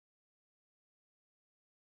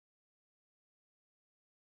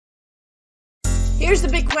Here's the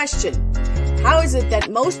big question. How is it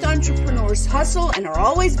that most entrepreneurs hustle and are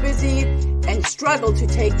always busy and struggle to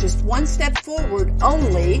take just one step forward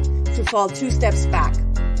only to fall two steps back?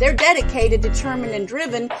 They're dedicated, determined, and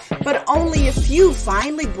driven, but only a few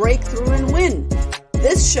finally break through and win.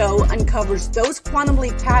 This show uncovers those quantum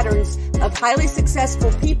leap patterns of highly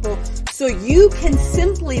successful people so you can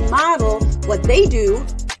simply model what they do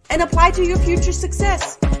and apply to your future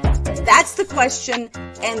success. That's the question,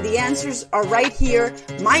 and the answers are right here.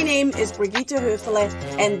 My name is Brigitte Höfele,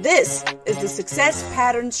 and this is the Success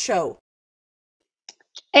Patterns Show.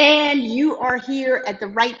 And you are here at the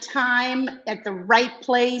right time, at the right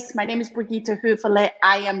place. My name is Brigitte Höfele.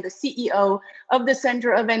 I am the CEO of the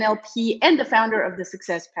Center of NLP and the founder of the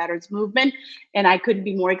Success Patterns Movement. And I couldn't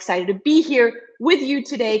be more excited to be here with you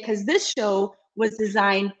today because this show was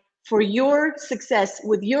designed for your success,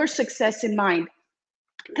 with your success in mind.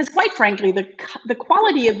 Because quite frankly, the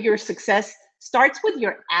quality of your success starts with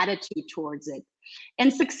your attitude towards it.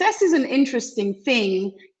 And success is an interesting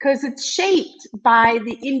thing because it's shaped by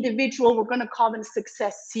the individual. We're going to call them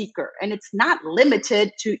success seeker. And it's not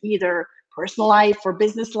limited to either personal life or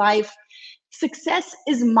business life. Success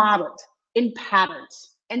is modeled in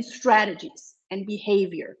patterns and strategies and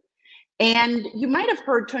behavior. And you might have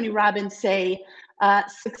heard Tony Robbins say,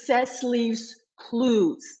 success leaves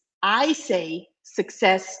clues. I say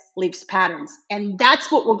success leaves patterns. And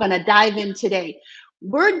that's what we're going to dive in today.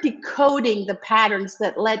 We're decoding the patterns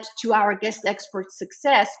that led to our guest expert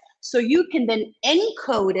success so you can then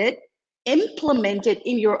encode it, implement it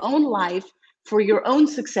in your own life for your own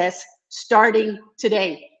success starting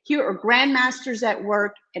today. Here are grandmasters at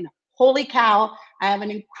work, and holy cow, I have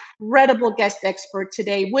an incredible guest expert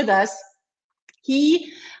today with us.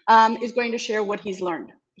 He is going to share what he's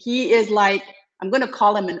learned. He is like, I'm going to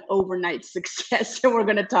call him an overnight success, and we're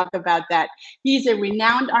going to talk about that. He's a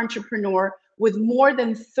renowned entrepreneur with more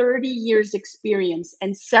than 30 years experience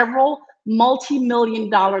and several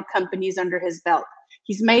multi-million-dollar companies under his belt.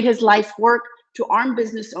 He's made his life work to arm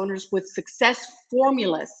business owners with success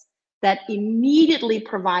formulas that immediately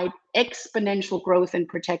provide exponential growth and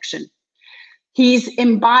protection. He's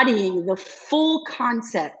embodying the full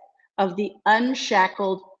concept of the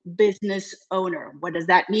unshackled business owner. What does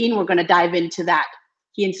that mean? We're going to dive into that.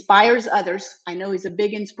 He inspires others. I know he's a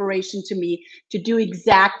big inspiration to me to do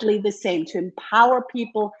exactly the same, to empower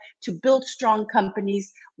people to build strong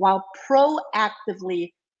companies while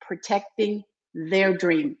proactively protecting their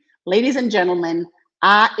dream. Ladies and gentlemen,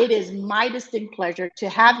 it is my distinct pleasure to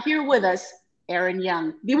have here with us Aaron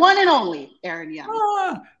Young, the one and only Aaron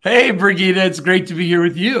Young. Hey, Brigitte, it's great to be here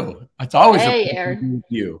with you. It's always a pleasure Aaron. to be with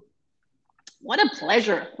you. What a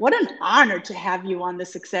pleasure. What an honor to have you on the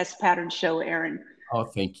Success Patterns Show, Aaron. Oh,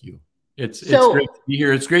 thank you. It's great to be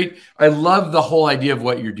here. It's great. I love the whole idea of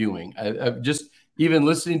what you're doing. I've just even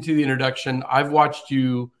listening to the introduction, I've watched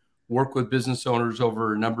you work with business owners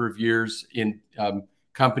over a number of years in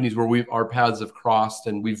companies where our paths have crossed,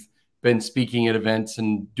 and we've been speaking at events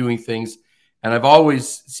and doing things. And I've always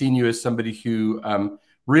seen you as somebody who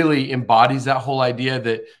really embodies that whole idea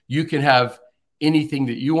that you can have anything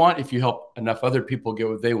that you want if you help enough other people get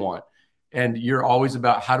what they want. And you're always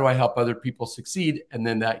about, how do I help other people succeed? And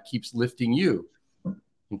then that keeps lifting you,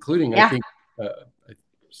 including, I think,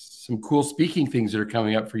 some cool speaking things that are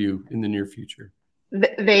coming up for you in the near future.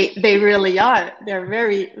 They really are. They're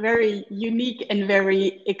very, very unique and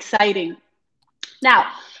very exciting. Now,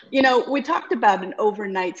 you know, we talked about an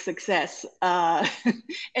overnight success,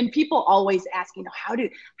 and people always ask, you know,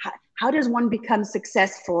 how does one become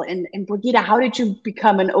successful? And Brigitte, how did you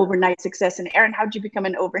become an overnight success? And Aaron, how did you become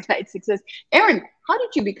an overnight success? Aaron, how did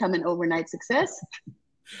you become an overnight success?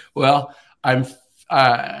 Well, I'm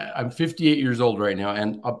 58 years old right now,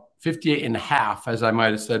 and 58 and a half, as I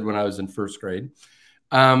might have said when I was in first grade.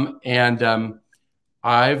 I've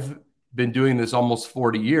been doing this almost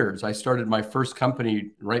 40 years. I started my first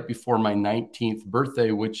company right before my 19th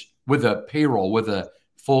birthday, which with a payroll, with a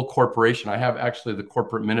full corporation. I have actually the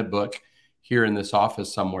corporate minute book here in this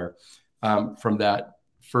office somewhere from that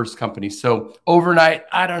first company. So overnight,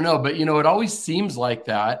 I don't know, but you know, it always seems like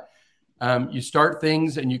that. You start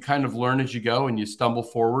things and you kind of learn as you go and you stumble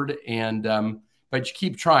forward, and but you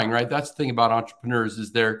keep trying, right? That's the thing about entrepreneurs,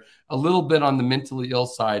 is they're a little bit on the mentally ill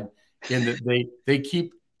side in that they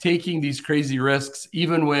keep taking these crazy risks,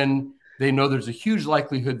 even when they know there's a huge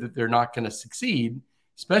likelihood that they're not going to succeed,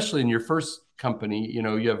 especially in your first company. You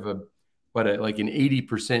know, you have like an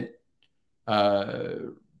 80%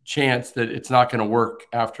 chance that it's not going to work.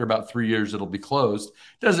 After about 3 years, it'll be closed.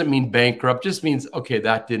 Doesn't mean bankrupt, just means, okay,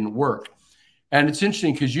 that didn't work. And it's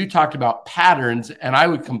interesting because you talked about patterns, and I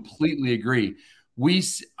would completely agree.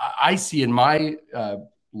 I see in my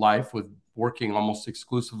life with working almost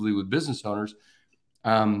exclusively with business owners,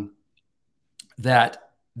 that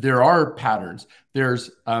there are patterns.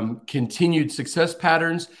 There's continued success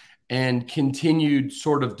patterns and continued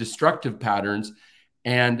sort of destructive patterns,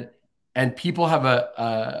 and people have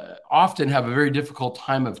often have a very difficult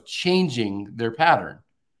time of changing their pattern.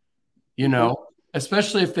 You know,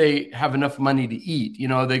 especially if they have enough money to eat. You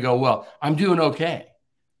know, they go, well, I'm doing okay.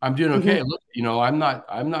 I'm doing okay. Look, you know, I'm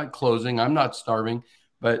not closing. I'm not starving.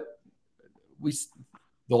 But the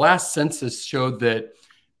last census showed that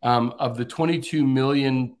of the 22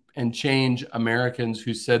 million and change Americans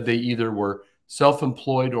who said they either were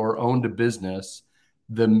self-employed or owned a business,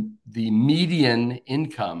 the median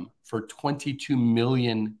income for 22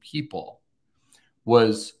 million people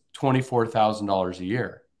was $24,000 a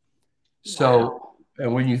year. So,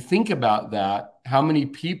 and when you think about that, how many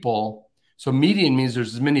people, so median means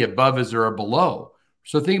there's as many above as there are below.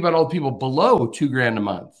 So think about all the people below $2,000 a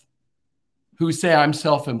month who say I'm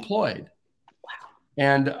self-employed. Wow.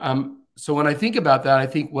 And so when I think about that, I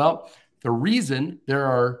think, well, the reason there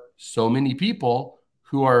are so many people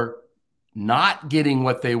who are not getting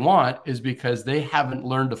what they want is because they haven't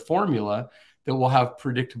learned a formula that will have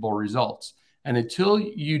predictable results. And until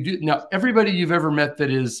you do, now everybody you've ever met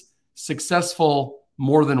that is successful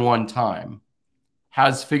more than one time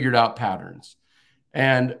has figured out patterns.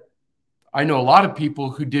 And I know a lot of people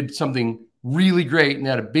who did something really great and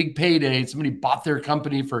had a big payday. Somebody bought their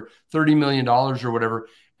company for $30 million or whatever.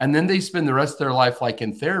 And then they spend the rest of their life like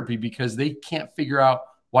in therapy because they can't figure out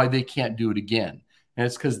why they can't do it again. And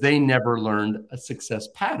it's because they never learned a success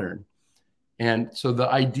pattern. And so the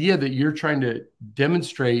idea that you're trying to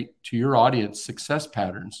demonstrate to your audience success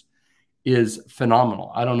patterns is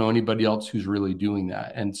phenomenal. I don't know anybody else who's really doing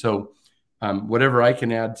that. And so whatever I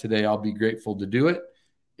can add today, I'll be grateful to do it.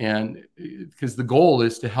 And because the goal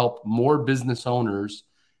is to help more business owners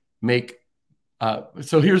make.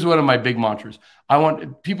 So here's one of my big mantras.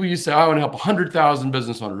 People used to say, I want to help 100,000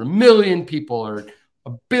 business owners, 1 million people, or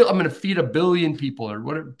I'm going to feed 1 billion people, or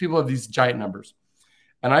whatever. People have these giant numbers.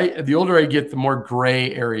 And the older I get, the more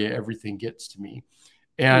gray area everything gets to me.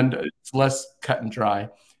 And it's less cut and dry.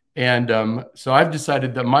 And so I've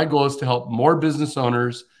decided that my goal is to help more business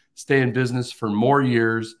owners stay in business for more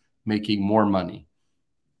years, making more money.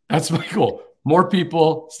 That's my goal. More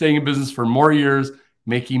people staying in business for more years,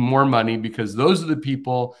 making more money, because those are the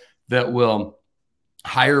people that will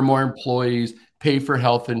hire more employees, pay for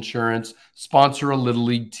health insurance, sponsor a little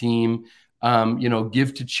league team,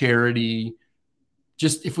 give to charity.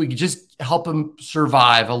 Just if we could just help them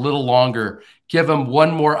survive a little longer, give them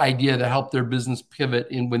one more idea to help their business pivot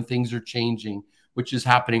in when things are changing, which is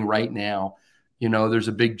happening right now. You know, there's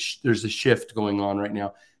a shift going on right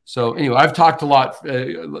now. So anyway, I've talked a lot.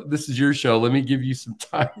 This is your show. Let me give you some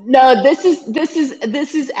time. No, this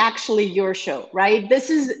is actually your show, right? This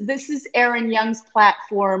is Aaron Young's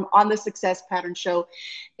platform on the Success Pattern Show.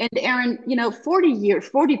 And Aaron,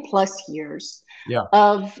 40 plus years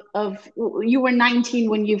of you were 19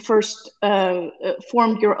 when you first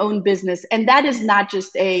formed your own business. And that is not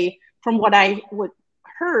just from what I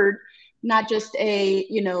heard, not just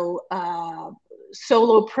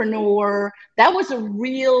solopreneur. That was a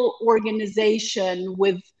real organization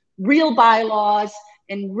with real bylaws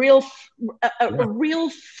and a real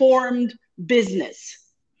formed business.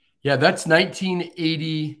 Yeah, that's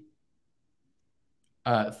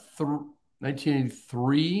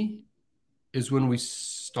 1983 is when we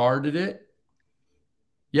started it.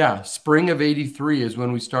 Yeah, spring of 83 is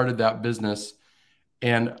when we started that business.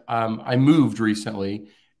 And I moved recently.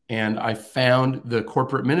 And I found the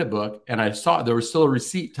corporate minute book, and I saw there was still a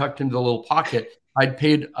receipt tucked into the little pocket. I'd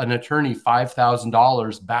paid an attorney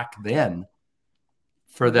 $5,000 back then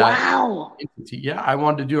for that. Wow. Entity. Yeah, I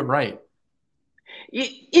wanted to do it right.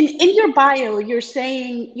 In your bio, you're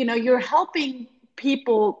saying, you're helping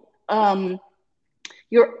people,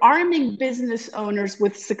 you're arming business owners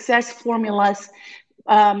with success formulas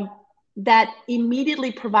that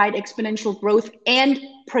immediately provide exponential growth and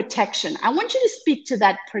protection. I want you to speak to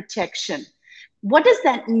that protection. What does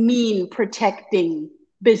that mean, protecting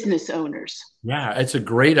business owners? Yeah, it's a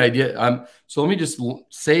great idea. So let me just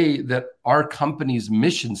say that our company's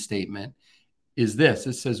mission statement is this.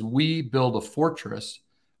 It says, we build a fortress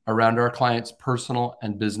around our clients' personal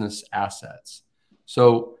and business assets.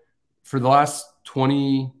 So for the last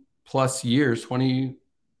 20 plus years,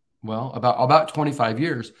 about 25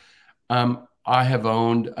 years, I have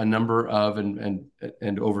owned a number of,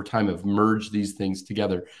 and over time have merged these things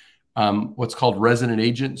together, what's called resident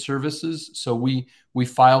agent services. So we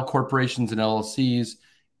file corporations and LLCs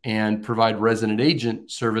and provide resident agent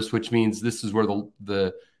service, which means this is where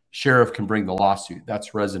the sheriff can bring the lawsuit.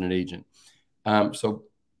 That's resident agent. So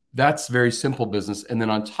that's very simple business. And then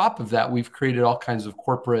on top of that, we've created all kinds of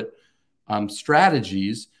corporate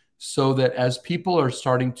strategies so that as people are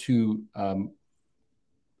starting to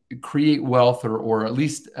create wealth or at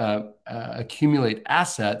least accumulate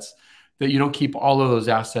assets, that you don't keep all of those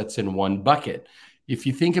assets in one bucket. If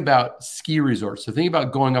you think about ski resorts, so think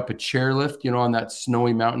about going up a chairlift, on that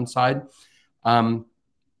snowy mountainside.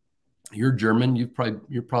 You're German. You're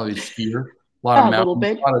probably a skier. A lot of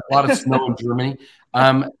mountains, a lot of snow in Germany.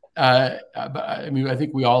 I mean, I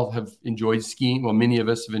think we all have enjoyed skiing. Well, many of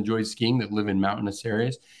us have enjoyed skiing that live in mountainous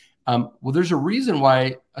areas. Well, there's a reason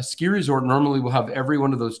why a ski resort normally will have every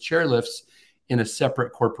one of those chairlifts in a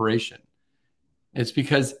separate corporation. It's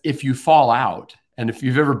because if you fall out, and if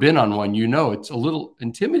you've ever been on one, it's a little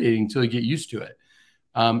intimidating until you get used to it.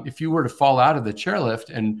 If you were to fall out of the chairlift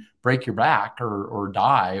and break your back or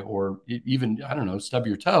die, or even, I don't know, stub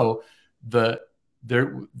your toe, the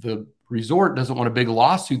resort doesn't want a big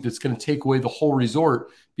lawsuit that's going to take away the whole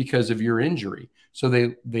resort because of your injury. So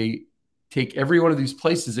they take every one of these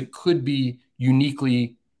places that could be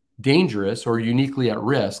uniquely dangerous or uniquely at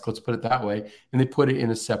risk, let's put it that way, and they put it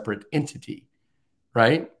in a separate entity,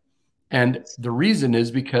 right? And the reason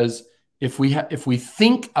is because if we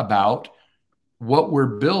think about what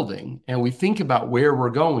we're building, and we think about where we're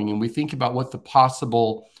going, and we think about what the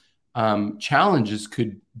possible challenges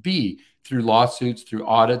could be through lawsuits, through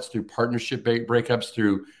audits, through partnership breakups,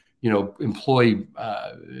 through employee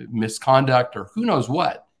misconduct, or who knows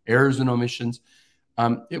what, errors and omissions,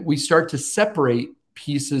 we start to separate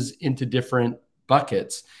pieces into different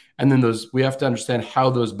buckets. And then we have to understand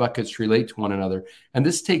how those buckets relate to one another. And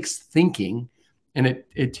this takes thinking, and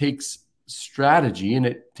it takes strategy, and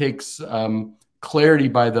it takes clarity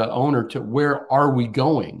by the owner to where are we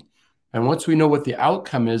going. And once we know what the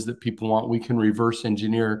outcome is that people want, we can reverse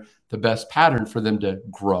engineer the best pattern for them to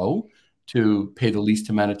grow, to pay the least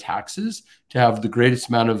amount of taxes, to have the greatest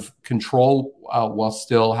amount of control while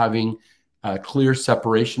still having clear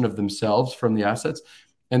separation of themselves from the assets.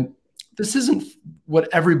 And this isn't what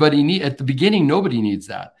everybody needs. At the beginning, nobody needs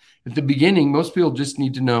that. At the beginning, most people just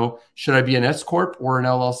need to know, should I be an S Corp or an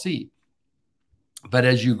LLC? But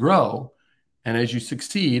as you grow and as you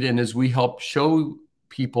succeed, and as we help show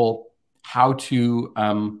people how to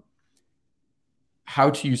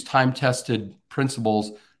use time-tested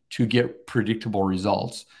principles to get predictable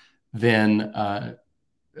results, then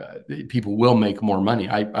people will make more money.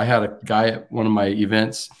 I had a guy at one of my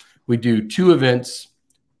events. We do 2 events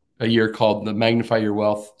a year called the Magnify Your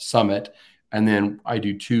Wealth Summit. And then I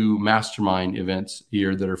do 2 mastermind events a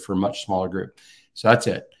year that are for a much smaller group. So that's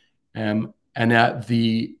it. And at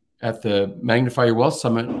the Magnify Your Wealth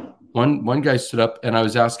Summit, one guy stood up, and I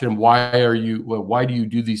was asking him, why do you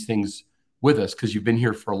do these things with us? Because you've been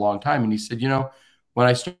here for a long time. And he said, when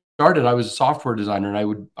I started, I was a software designer,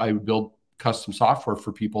 and I would build custom software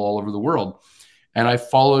for people all over the world. And I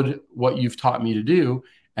followed what you've taught me to do.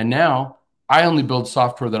 And now I only build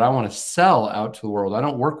software that I want to sell out to the world. I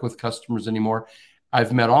don't work with customers anymore.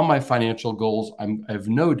 I've met all my financial goals. I have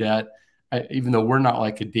no debt. Even though we're not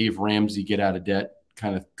like a Dave Ramsey get out of debt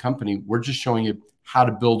kind of company, we're just showing you how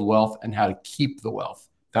to build wealth and how to keep the wealth.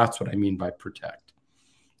 That's what I mean by protect.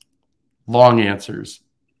 Long answers.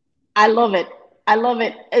 I love it. I love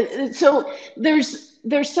it. So there's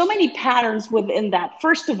so many patterns within that.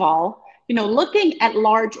 First of all, looking at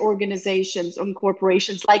large organizations and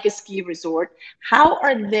corporations like a ski resort, how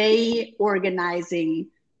are they organizing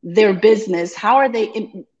their business? How are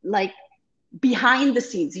they behind the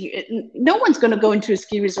scenes? No one's going to go into a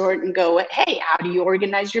ski resort and go, hey, how do you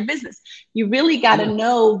organize your business? You really got to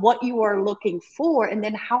know what you are looking for, and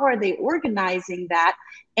then how are they organizing that,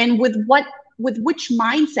 and with which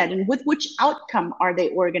mindset and with which outcome are they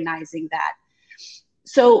organizing that?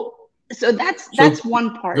 So that's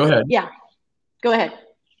one part. Go ahead. Yeah, go ahead.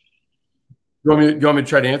 You want me to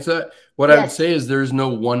try to answer that? What I would say is there's no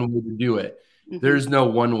one way to do it. Mm-hmm. There's no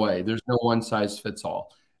one way. There's no one size fits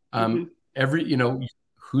all.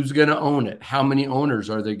 Who's going to own it? How many owners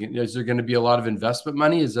are there? Is there going to be a lot of investment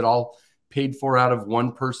money? Is it all paid for out of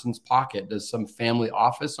one person's pocket? Does some family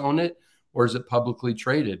office own it, or is it publicly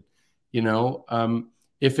traded?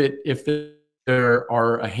 If there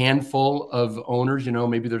are a handful of owners,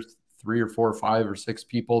 maybe there's 3 or 4 or 5 or 6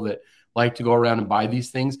 people that like to go around and buy these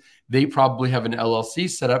things. They probably have an LLC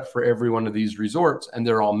set up for every one of these resorts, and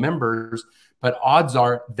they're all members. But odds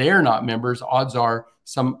are they're not members. Odds are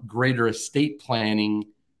some greater estate planning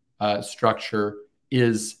structure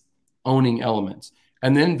is owning elements.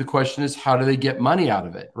 And then the question is, how do they get money out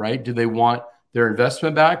of it, right? Do they want their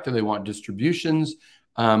investment back? Do they want distributions?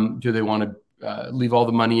 Do they want to leave all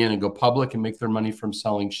the money in and go public and make their money from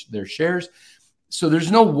selling their shares? So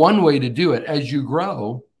there's no one way to do it. As you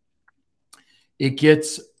grow, it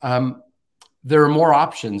gets, there are more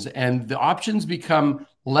options, and the options become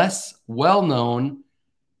less well-known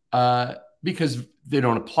because they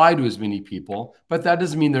don't apply to as many people, but that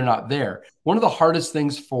doesn't mean they're not there. One of the hardest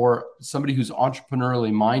things for somebody who's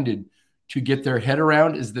entrepreneurially minded to get their head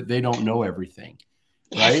around is that they don't know everything,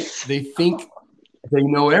 right? They think they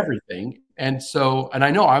know everything. And so, and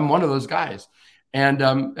I know I'm one of those guys. And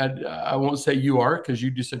I won't say you are, because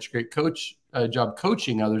you do such a great job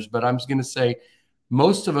coaching others, but I'm just going to say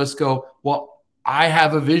most of us go, well, I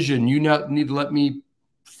have a vision. You need to let me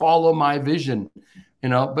follow my vision.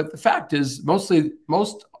 But the fact is, most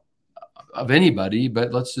of anybody,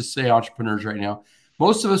 but let's just say entrepreneurs right now,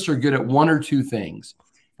 most of us are good at one or two things,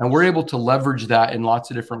 and we're able to leverage that in lots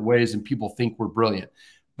of different ways, and people think we're brilliant.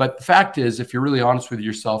 But the fact is, if you're really honest with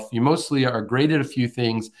yourself, you mostly are great at a few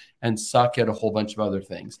things and suck at a whole bunch of other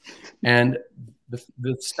things. And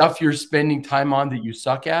the stuff you're spending time on that you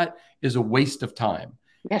suck at is a waste of time.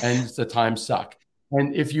 Yes. And it's a time suck.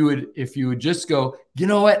 And if you would just go, you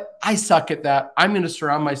know what, I suck at that. I'm going to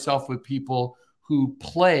surround myself with people who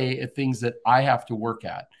play at things that I have to work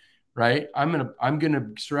at, right? I'm going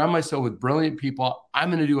to surround myself with brilliant people. I'm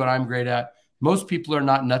going to do what I'm great at. Most people are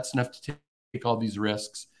not nuts enough to take all these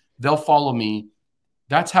risks. They'll follow me.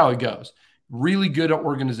 That's how it goes. Really good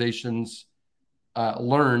organizations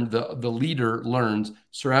learn, the leader learns,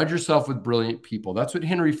 surround yourself with brilliant people. That's what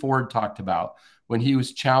Henry Ford talked about when he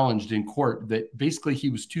was challenged in court, that basically he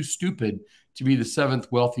was too stupid to be the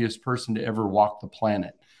 7th wealthiest person to ever walk the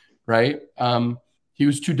planet, right? He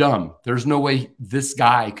was too dumb. There's no way this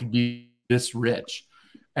guy could be this rich.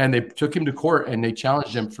 And they took him to court and they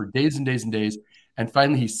challenged him for days and days and days. And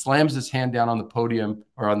finally he slams his hand down on the podium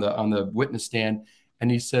or on the witness stand.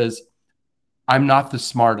 And he says, I'm not the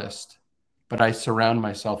smartest, but I surround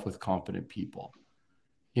myself with competent people,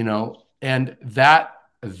 and that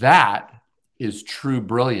is true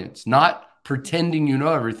brilliance, not pretending you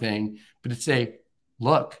know everything, but to say,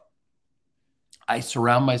 look, I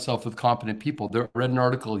surround myself with competent people. I read an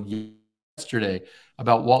article yesterday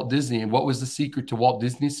about Walt Disney, and what was the secret to Walt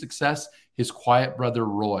Disney's success? His quiet brother,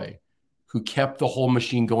 Roy, who kept the whole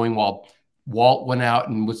machine going while Walt went out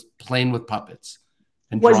and was playing with puppets.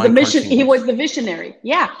 And was the mission. He was the visionary.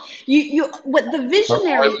 Yeah. What the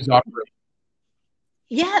visionary.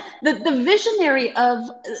 Yeah, the visionary of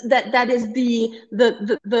that is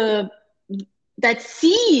the that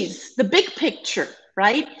sees the big picture,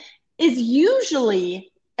 right? Is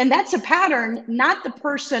usually, and that's a pattern, not the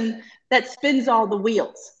person that spins all the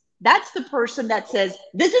wheels. That's the person that says,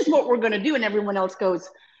 this is what we're going to do. And everyone else goes,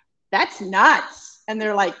 that's nuts. And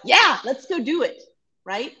they're like, yeah, let's go do it.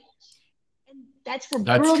 Right. And that's where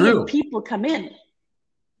brilliant people come in.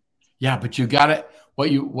 Yeah, but you got it. What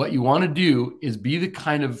you want to do is be the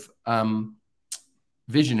kind of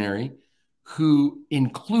visionary who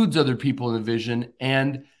includes other people in the vision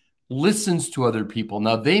and listens to other people.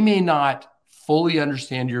 Now, they may not fully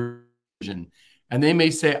understand your vision, and they may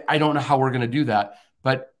say, I don't know how we're going to do that.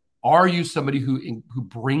 But are you somebody who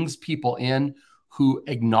brings people in, who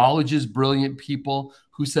acknowledges brilliant people,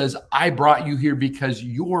 who says, I brought you here because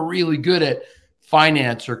you're really good at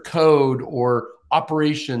finance or code or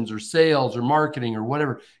operations or sales or marketing or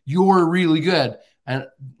whatever. You're really good. And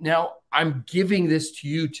now I'm giving this to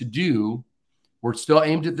you to do. We're still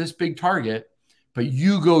aimed at this big target, but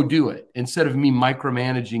you go do it instead of me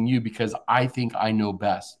micromanaging you because I think I know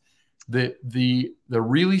best. The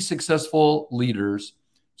really successful leaders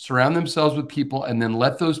surround themselves with people and then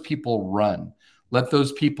let those people run. Let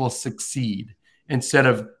those people succeed instead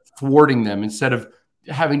of thwarting them, instead of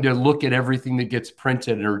having to look at everything that gets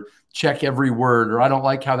printed or check every word, or I don't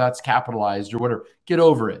like how that's capitalized or whatever. Get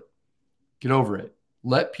over it. Get over it.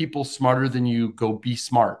 Let people smarter than you go be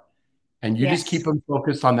smart. And you just keep them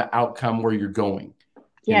focused on the outcome where you're going.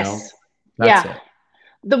 Yes. That's it.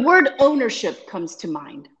 The word ownership comes to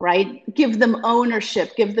mind, right? Give them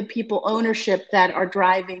ownership. Give the people ownership that are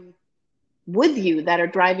driving with you, that are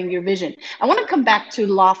driving your vision. I want to come back to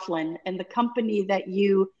Laughlin and the company that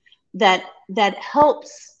that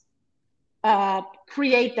helps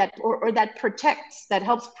create that, or that protects, that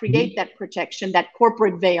helps create that protection, that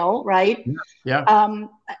corporate veil, right? Yeah.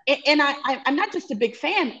 And I'm not just a big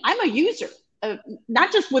fan, I'm a user,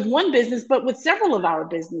 not just with one business, but with several of our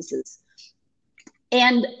businesses.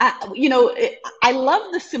 And I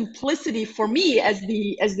love the simplicity for me as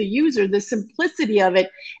the user, the simplicity of it.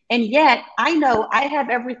 And yet I know I have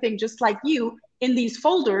everything just like you in these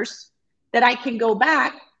folders that I can go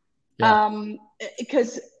back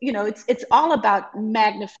because it's all about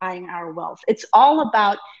magnifying our wealth. It's all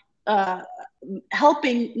about uh,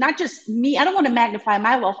 helping not just me. I don't want to magnify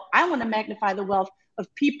my wealth. I want to magnify the wealth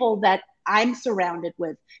of people that I'm surrounded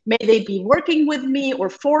with. May they be working with me or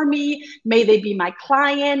for me. May they be my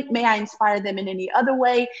client. May I inspire them in any other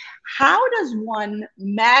way. How does one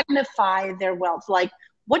magnify their wealth? Like,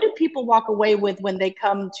 what do people walk away with when they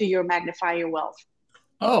come to your Magnify Your Wealth?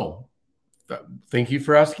 Oh, thank you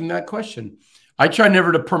for asking that question. I try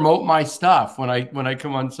never to promote my stuff when I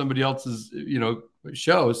come on somebody else's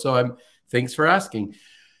show. So thanks for asking.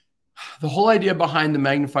 The whole idea behind the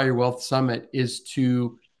Magnify Your Wealth Summit is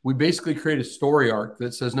we basically create a story arc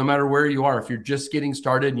that says no matter where you are, if you're just getting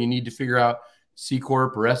started and you need to figure out C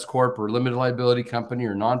Corp or S Corp or limited liability company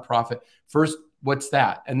or nonprofit, first, what's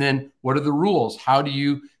that? And then what are the rules? How do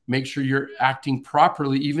you make sure you're acting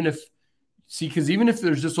properly, because even if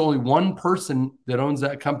there's just only one person that owns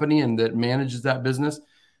that company and that manages that business,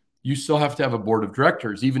 you still have to have a board of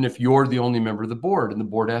directors, even if you're the only member of the board. And the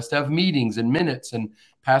board has to have meetings and minutes and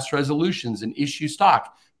pass resolutions and issue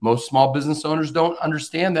stock. Most small business owners don't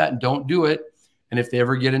understand that and don't do it. And if they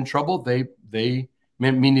ever get in trouble,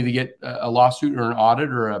 meaning to get a lawsuit or an audit,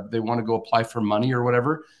 or they want to go apply for money or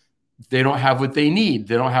whatever, they don't have what they need.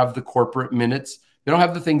 They don't have the corporate minutes. They don't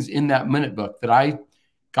have the things in that minute book that I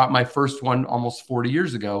got my first one almost 40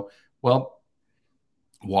 years ago. Well,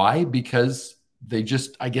 why? Because I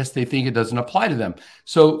guess they think it doesn't apply to them.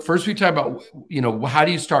 So first we talk about, how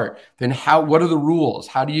do you start? Then what are the rules?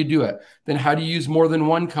 How do you do it? Then how do you use more than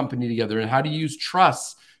one company together? And how do you use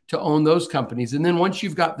trusts to own those companies? And then once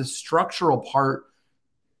you've got the structural part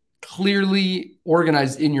clearly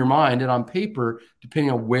organized in your mind and on paper,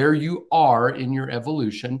 depending on where you are in your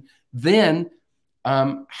evolution, then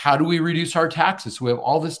how do we reduce our taxes? So we have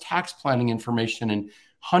all this tax planning information and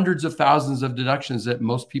hundreds of thousands of deductions that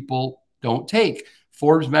most people don't take.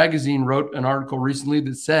 Forbes magazine wrote an article recently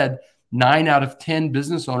that said 9 out of 10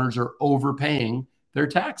 business owners are overpaying their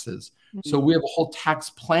taxes. Mm-hmm. So we have a whole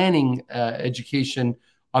tax planning education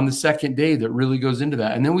on the second day that really goes into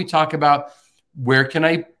that. And then we talk about, where can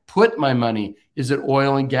I put my money? Is it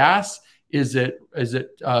oil and gas? Is it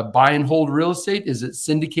buy and hold real estate? Is it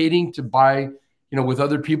syndicating to buy, with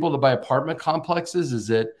other people to buy apartment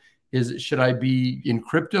complexes? Should I be in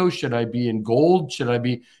crypto? Should I be in gold? Should I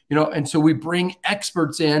be, and so we bring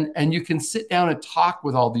experts in, and you can sit down and talk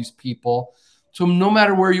with all these people. So no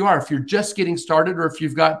matter where you are, if you're just getting started or if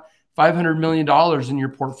you've got $500 million in your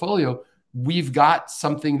portfolio, we've got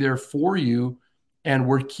something there for you. And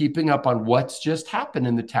we're keeping up on what's just happened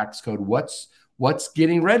in the tax code. What's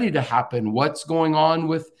getting ready to happen? What's going on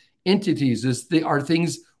with entities? Are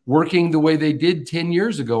things working the way they did 10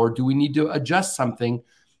 years ago, or do we need to adjust something?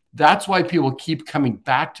 That's why people keep coming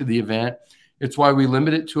back to the event. It's why we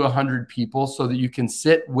limit it to 100 people so that you can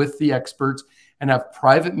sit with the experts and have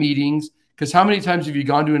private meetings. Because how many times have you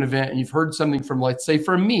gone to an event and you've heard something from, let's say,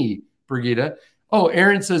 from me, Brigitte? Oh,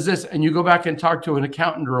 Aaron says this, and you go back and talk to an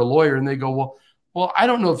accountant or a lawyer, and they go, well, I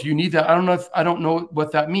don't know if you need that. I don't know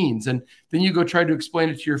what that means. And then you go try to explain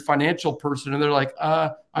it to your financial person, and they're like,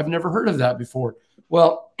 I've never heard of that before.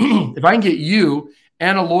 Well, if I can get you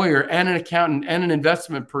and a lawyer and an accountant and an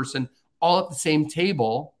investment person all at the same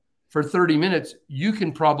table for 30 minutes, you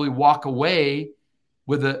can probably walk away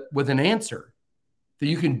with an answer that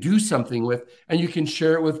you can do something with, and you can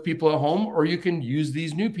share it with people at home, or you can use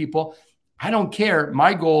these new people. I don't care.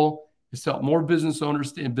 My goal is to help more business owners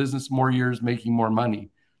stay in business more years, making more money,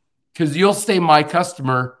 because you'll stay my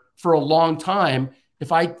customer for a long time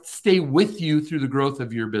if I stay with you through the growth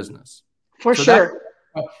of your business. For sure.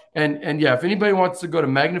 And yeah, if anybody wants to go to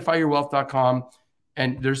magnifyyourwealth.com,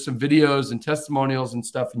 and there's some videos and testimonials and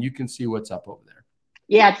stuff, and you can see what's up over there.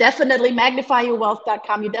 Yeah, definitely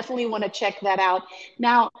magnifyyourwealth.com. You definitely want to check that out.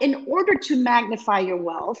 Now, in order to magnify your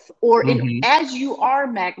wealth, or as you are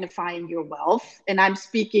magnifying your wealth, and I'm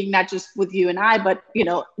speaking not just with you and I, but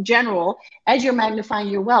general, as you're magnifying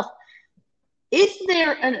your wealth, is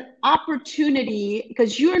there an opportunity,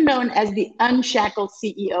 because you're known as the Unshackled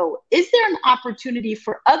CEO, is there an opportunity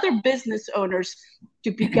for other business owners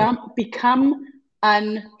to become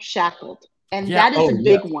unshackled? And that is a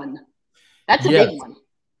big one. That's a big one.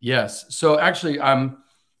 Yes. So actually, we have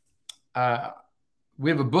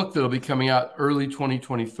a book that'll be coming out early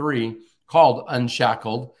 2023 called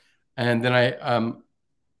Unshackled. And then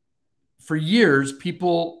for years,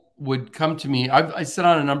 people would come to me. I sit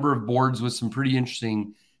on a number of boards with some pretty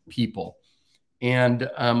interesting people. And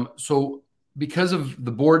so because of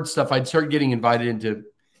the board stuff, I'd start getting invited into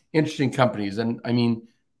interesting companies. And I mean,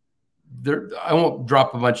 I won't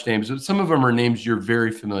drop a bunch of names, but some of them are names you're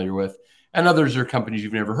very familiar with. and others are companies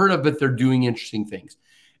you've never heard of, but they're doing interesting things.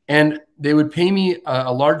 And they would pay me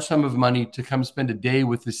a large sum of money to come spend a day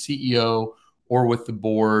with the CEO or with the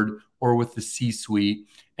board or with the C-suite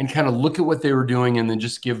and kind of look at what they were doing and then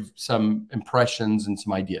just give some impressions and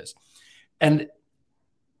some ideas. And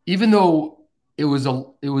even though it was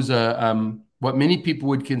what many people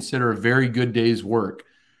would consider a very good day's work,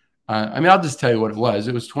 I mean, I'll just tell you what it was.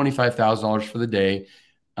 It was $25,000 for the day,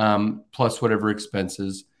 plus whatever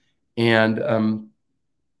expenses. And,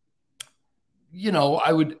 you know,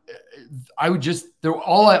 I would just,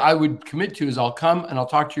 all I would commit to is I'll come and I'll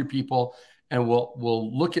talk to your people and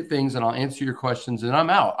we'll look at things and I'll answer your questions and I'm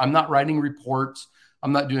out. I'm not writing reports.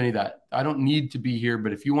 I'm not doing any of that. I don't need to be here,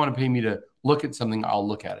 but if you want to pay me to look at something, I'll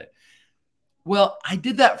look at it. Well, I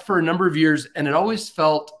did that for a number of years and it always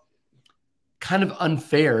felt kind of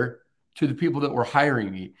unfair to the people that were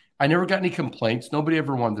hiring me. I never got any complaints. Nobody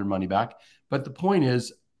ever wanted their money back. But the point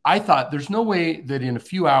is, I thought there's no way that in a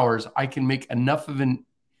few hours I can make enough of an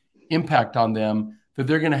impact on them that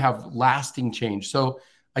they're going to have lasting change. So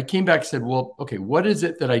I came back and said, well, okay, what is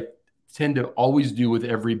it that I tend to always do with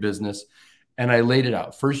every business? And I laid it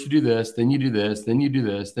out. First you do this, then you do this, then you do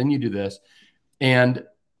this, then you do this. And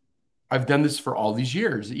I've done this for all these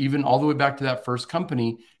years, even all the way back to that first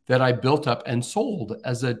company that I built up and sold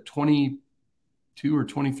as a 22 or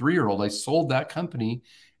 23-year-old. I sold that company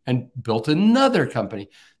and built another company.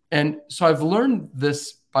 And so I've learned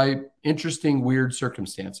this by interesting, weird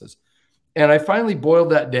circumstances. And I finally boiled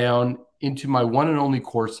that down into my one and only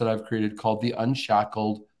course that I've created called The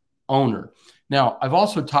Unshackled Owner. Now, I've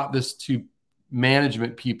also taught this to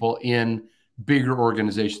management people in bigger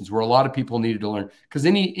organizations where a lot of people needed to learn, because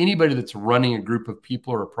anybody that's running a group of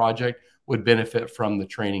people or a project would benefit from the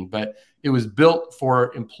training. But it was built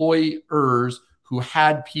for employers who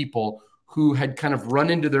had people who had kind of run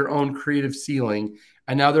into their own creative ceiling.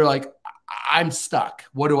 And now they're like, I'm stuck.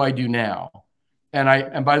 What do I do now?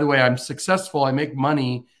 And by the way, I'm successful. I make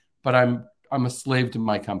money, but I'm a slave to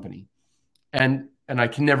my company. And I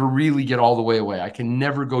can never really get all the way away. I can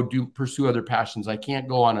never go pursue other passions. I can't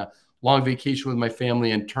go on a long vacation with my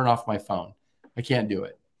family and turn off my phone. I can't do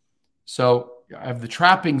it. So I have the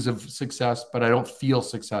trappings of success, but I don't feel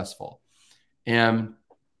successful. And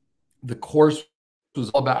the course was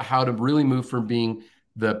all about how to really move from being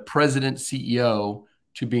the president, CEO,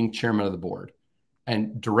 to being chairman of the board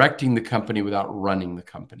and directing the company without running the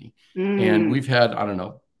company. And we've had, I don't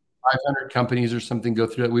know, 500 companies or something go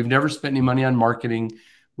through it. We've never spent any money on marketing.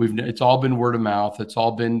 It's all been word of mouth. It's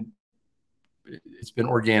been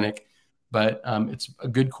organic, but it's a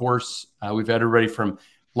good course. We've had everybody from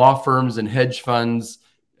law firms and hedge funds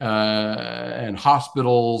and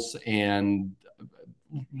hospitals and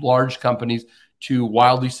large companies to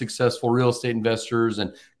wildly successful real estate investors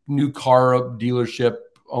and new car dealership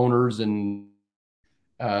owners and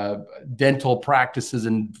dental practices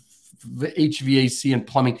and HVAC and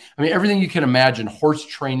plumbing. I mean, everything you can imagine, horse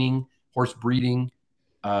training, horse breeding,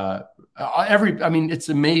 it's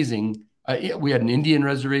amazing. We had an Indian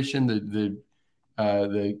reservation, the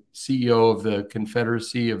CEO of the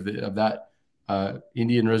Confederacy of that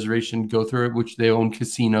Indian reservation go through it, which they own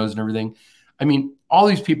casinos and everything. I mean, all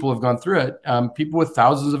these people have gone through it, people with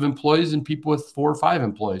thousands of employees and people with 4 or 5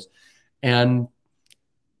 employees. And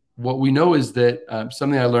what we know is that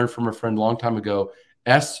something I learned from a friend a long time ago,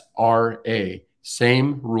 SRA,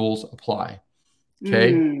 same rules apply.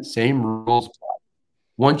 Okay. Same rules apply.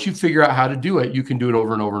 Once you figure out how to do it, you can do it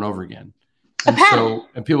over and over and over again. And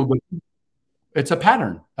people go, it's a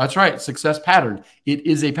pattern. That's right. Success pattern. It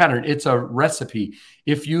is a pattern. It's a recipe.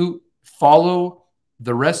 If you follow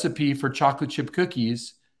the recipe for chocolate chip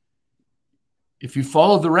cookies, if you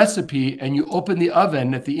follow the recipe and you open the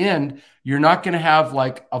oven at the end, you're not going to have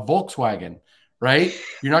like a Volkswagen, right?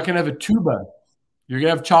 You're not going to have a tuba. You're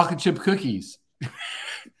going to have chocolate chip cookies.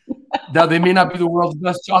 Now, they may not be the world's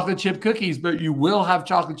best chocolate chip cookies, but you will have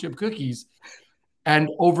chocolate chip cookies. And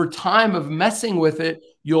over time of messing with it,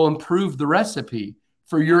 you'll improve the recipe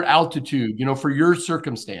for your altitude, for your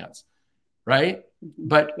circumstance, right?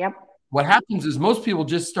 But what happens is most people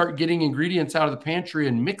just start getting ingredients out of the pantry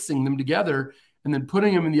and mixing them together and then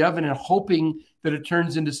putting them in the oven and hoping that it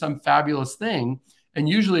turns into some fabulous thing. And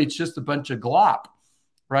usually it's just a bunch of glop,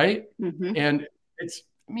 right? And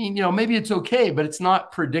maybe it's okay, but it's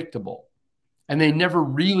not predictable. And they never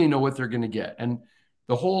really know what they're going to get. And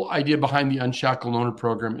the whole idea behind the Unshackled Owner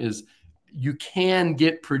program is you can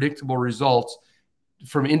get predictable results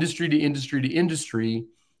from industry to industry to industry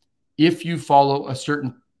if you follow a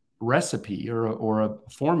certain recipe or a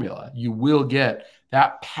formula. You will get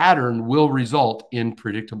that pattern will result in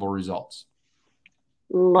predictable results.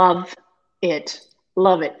 Love it.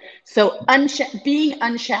 Love it. So being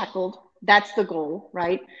unshackled, that's the goal,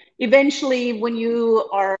 right? Eventually, when you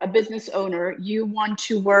are a business owner, you want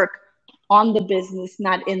to work on the business,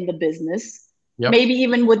 not in the business. Yep. Maybe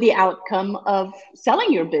even with the outcome of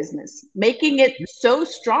selling your business, making it so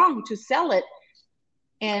strong to sell it.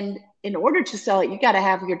 And in order to sell it, you got to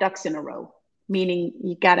have your ducks in a row, meaning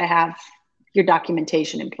you got to have your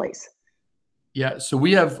documentation in place. Yeah, so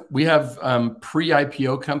we have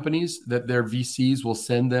pre-IPO companies that their VCs will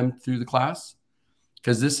send them through the class,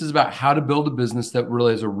 because this is about how to build a business that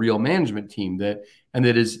really has a real management team that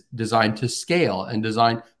is designed to scale and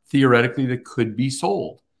designed theoretically that could be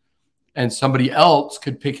sold. And somebody else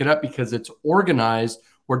could pick it up because it's organized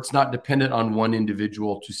where it's not dependent on one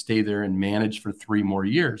individual to stay there and manage for 3 more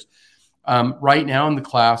years. Right now in the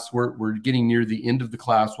class, we're getting near the end of the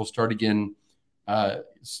class. We'll start again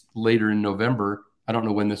later in November. I don't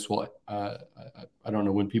know when this will, I don't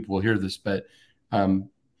know when people will hear this, but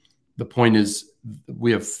the point is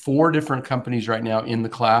we have 4 different companies right now in the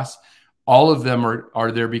class. All of them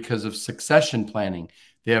are there because of succession planning.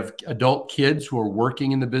 They have adult kids who are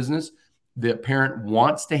working in the business. The parent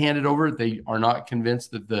wants to hand it over. They are not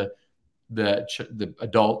convinced that the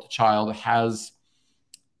adult child has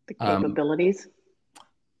the capabilities.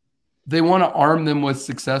 They want to arm them with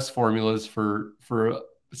success formulas for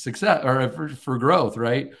success or for growth,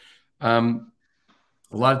 right? A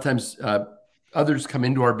lot of times others come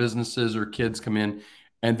into our businesses or kids come in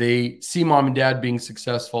and they see mom and dad being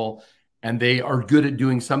successful and they are good at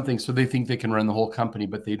doing something. So they think they can run the whole company,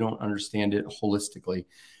 but they don't understand it holistically.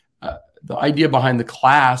 The idea behind the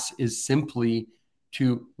class is simply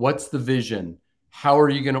to what's the vision? How are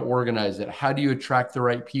you going to organize it? How do you attract the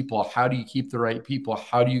right people? How do you keep the right people?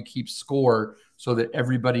 How do you keep score so that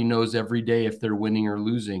everybody knows every day if they're winning or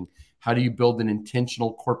losing? How do you build an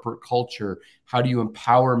intentional corporate culture? How do you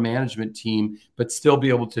empower management team, but still be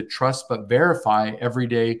able to trust but verify every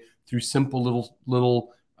day through simple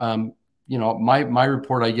little my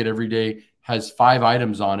report I get every day has 5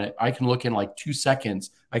 items on it. I can look in like 2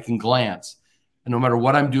 seconds. I can glance, and no matter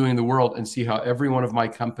what I'm doing in the world, and see how every one of my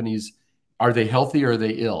companies, are they healthy or are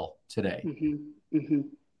they ill today? Mm-hmm. Mm-hmm.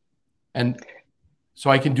 And so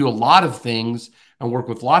I can do a lot of things and work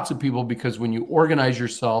with lots of people, because when you organize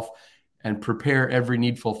yourself and prepare every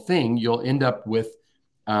needful thing, you'll end up with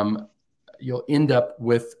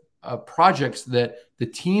projects that the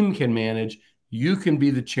team can manage. You can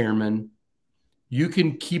be the chairman. You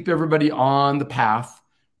can keep everybody on the path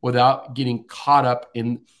without getting caught up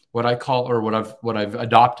in what I call, or what I've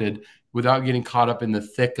adopted, without getting caught up in the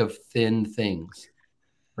thick of thin things.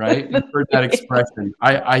 Right? You've heard that expression.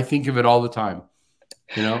 I think of it all the time.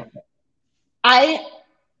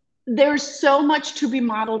 There's so much to be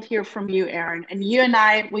modeled here from you, Aaron. And you and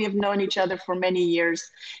I, we have known each other for many years.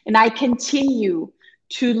 And I continue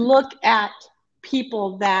to look at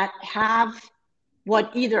people that have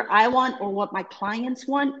what either I want or what my clients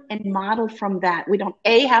want and model from that. We don't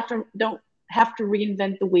have to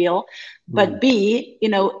reinvent the wheel, but B,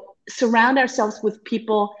 surround ourselves with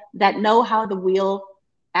people that know how the wheel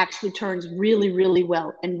actually turns really, really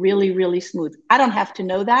well and really, really smooth. I don't have to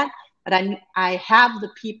know that, but I have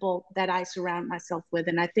the people that I surround myself with.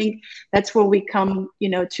 And I think that's where we come,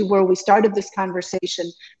 to where we started this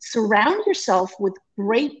conversation. Surround yourself with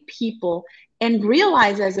great people and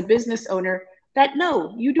realize as a business owner that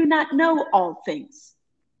no, you do not know all things.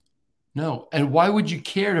 No. And why would you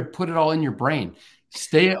care to put it all in your brain?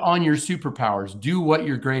 Stay on your superpowers. Do what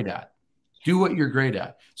you're great at. Do what you're great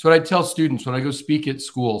at. So what I tell students when I go speak at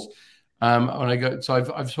schools,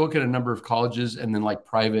 I've spoken at a number of colleges and then like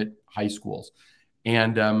private high schools.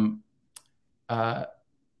 And I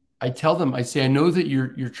tell them, I say, I know that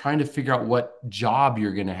you're trying to figure out what job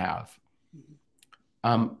you're going to have.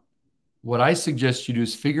 What I suggest you do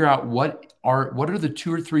is figure out what are the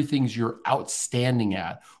 2 or 3 things you're outstanding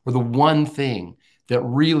at, or the one thing that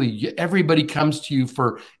really everybody comes to you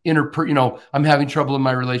for I'm having trouble in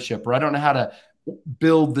my relationship, or I don't know how to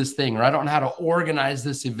build this thing, or I don't know how to organize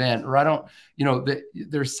this event, or I don't,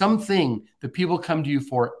 there's something that people come to you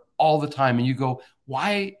for all the time. And you go,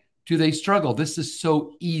 why do they struggle? This is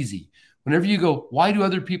so easy. Whenever you go, why do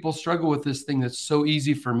other people struggle with this thing that's so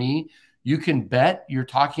easy for me? You can bet you're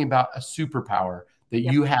talking about a superpower that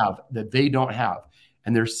you have that they don't have.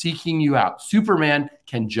 And they're seeking you out. Superman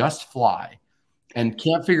can just fly and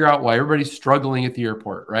can't figure out why everybody's struggling at the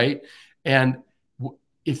airport, right? And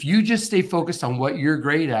if you just stay focused on what you're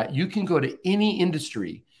great at, you can go to any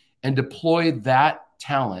industry and deploy that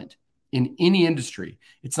talent in any industry.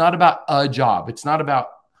 It's not about a job. It's not about,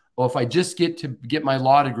 if I just get my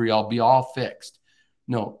law degree, I'll be all fixed.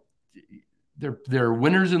 No, there are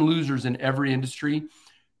winners and losers in every industry.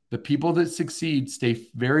 The people that succeed stay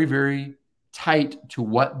very, very tight to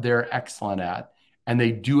what they're excellent at, and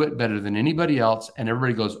they do it better than anybody else. And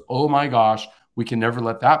everybody goes, oh my gosh, we can never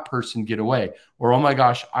let that person get away. Or, oh my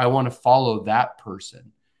gosh, I want to follow that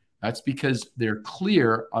person. That's because they're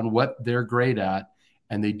clear on what they're great at,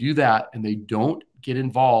 and they do that, and they don't get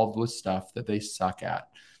involved with stuff that they suck at.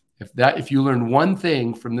 If you learn one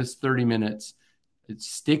thing from this 30 minutes, it's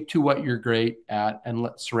stick to what you're great at, and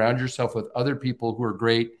surround yourself with other people who are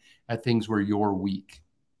great at things where you're weak.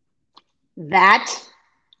 That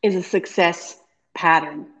is a success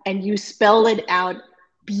pattern, and you spelled it out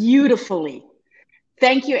beautifully.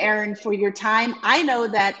 Thank you, Aaron, for your time. I know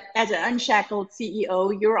that as an Unshackled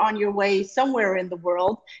CEO, you're on your way somewhere in the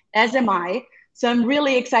world, as am I. So I'm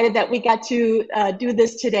really excited that we got to do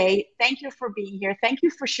this today. Thank you for being here. Thank you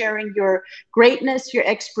for sharing your greatness, your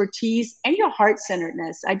expertise, and your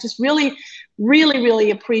heart-centeredness. I just really, really, really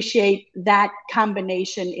appreciate that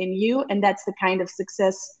combination in you. And that's the kind of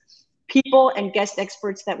success people and guest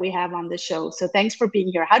experts that we have on this show. So thanks for being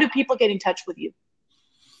here. How do people get in touch with you?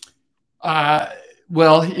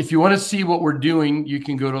 Well, if you want to see what we're doing, you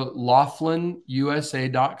can go to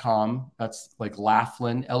laughlinusa.com. That's like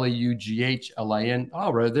Laughlin, Laughlin.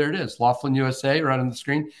 Oh, right there it is. Laughlin USA, right on the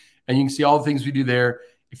screen. And you can see all the things we do there.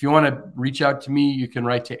 If you want to reach out to me, you can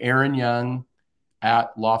write to Aaron Young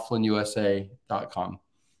at laughlinusa.com.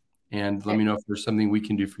 And let me know if there's something we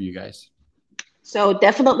can do for you guys. So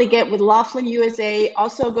definitely get with Laughlin USA.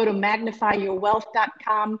 Also go to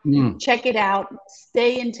magnifyyourwealth.com. Check it out.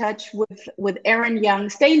 Stay in touch with Aaron Young.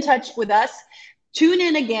 Stay in touch with us. Tune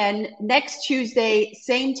in again next Tuesday,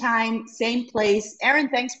 same time, same place. Aaron,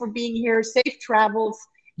 thanks for being here. Safe travels.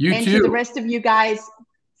 You and too. To the rest of you guys,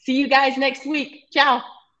 see you guys next week. Ciao.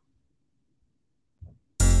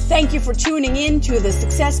 Thank you for tuning in to the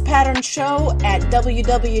Success Pattern Show at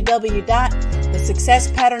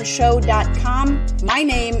www.thesuccesspatternshow.com. My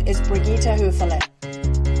name is Brigitte Höfele.